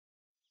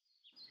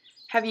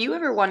Have you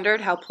ever wondered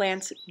how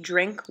plants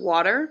drink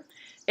water?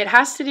 It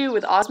has to do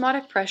with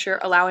osmotic pressure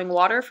allowing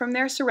water from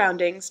their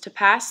surroundings to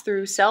pass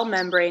through cell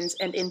membranes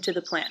and into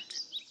the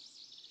plant.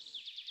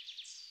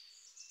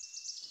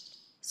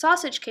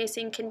 Sausage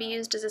casing can be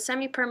used as a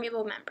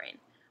semi-permeable membrane.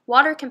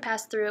 Water can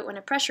pass through it when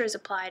a pressure is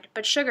applied,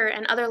 but sugar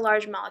and other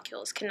large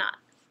molecules cannot.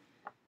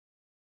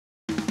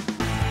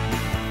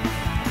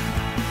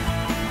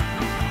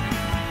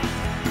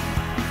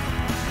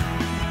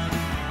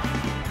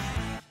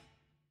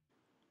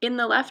 In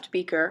the left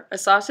beaker, a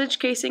sausage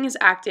casing is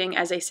acting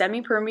as a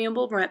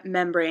semi-permeable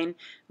membrane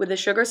with a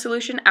sugar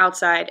solution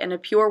outside and a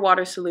pure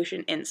water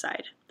solution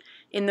inside.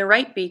 In the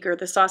right beaker,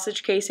 the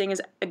sausage casing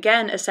is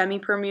again a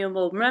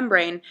semi-permeable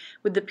membrane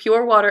with the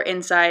pure water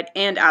inside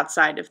and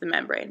outside of the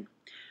membrane.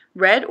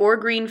 Red or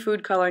green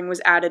food coloring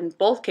was added in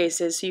both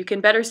cases so you can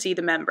better see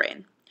the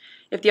membrane.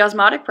 If the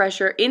osmotic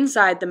pressure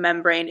inside the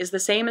membrane is the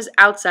same as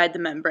outside the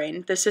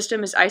membrane, the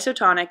system is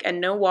isotonic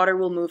and no water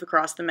will move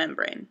across the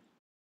membrane.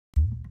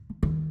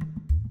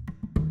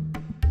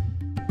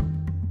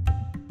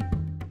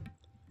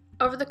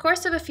 Over the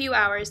course of a few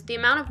hours, the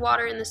amount of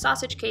water in the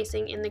sausage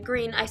casing in the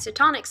green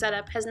isotonic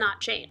setup has not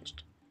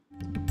changed.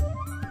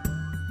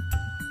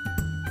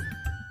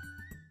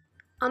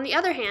 On the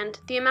other hand,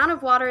 the amount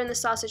of water in the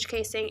sausage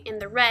casing in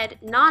the red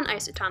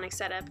non-isotonic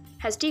setup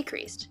has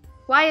decreased.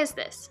 Why is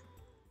this?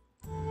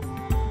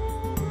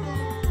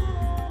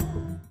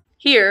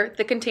 Here,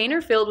 the container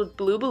filled with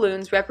blue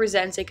balloons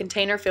represents a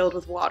container filled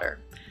with water.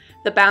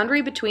 The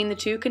boundary between the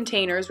two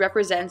containers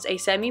represents a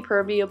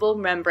semi-permeable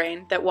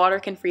membrane that water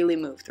can freely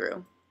move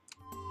through.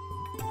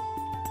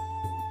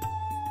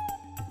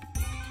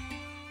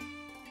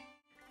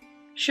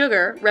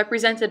 Sugar,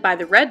 represented by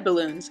the red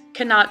balloons,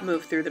 cannot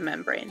move through the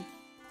membrane.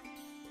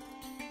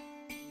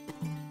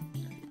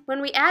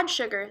 When we add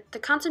sugar, the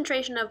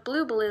concentration of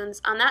blue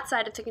balloons on that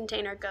side of the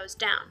container goes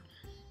down.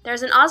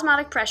 There's an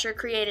osmotic pressure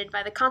created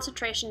by the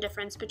concentration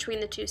difference between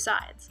the two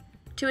sides.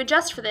 To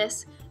adjust for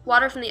this,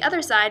 water from the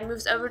other side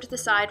moves over to the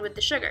side with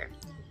the sugar.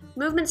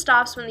 Movement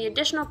stops when the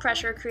additional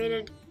pressure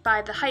created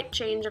by the height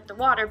change of the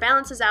water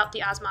balances out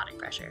the osmotic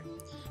pressure.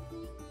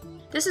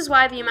 This is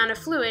why the amount of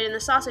fluid in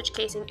the sausage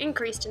casing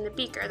increased in the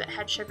beaker that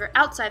had sugar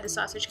outside the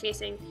sausage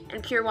casing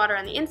and pure water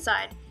on the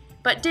inside,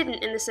 but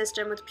didn't in the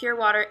system with pure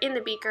water in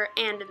the beaker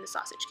and in the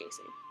sausage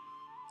casing.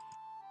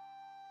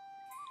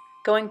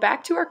 Going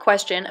back to our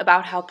question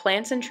about how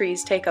plants and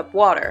trees take up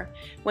water,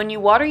 when you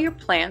water your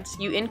plants,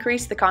 you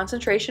increase the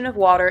concentration of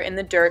water in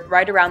the dirt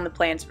right around the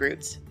plant's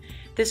roots.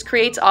 This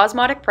creates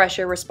osmotic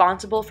pressure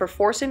responsible for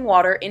forcing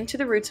water into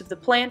the roots of the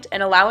plant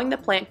and allowing the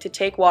plant to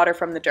take water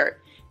from the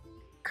dirt,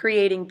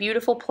 creating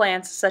beautiful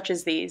plants such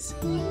as these.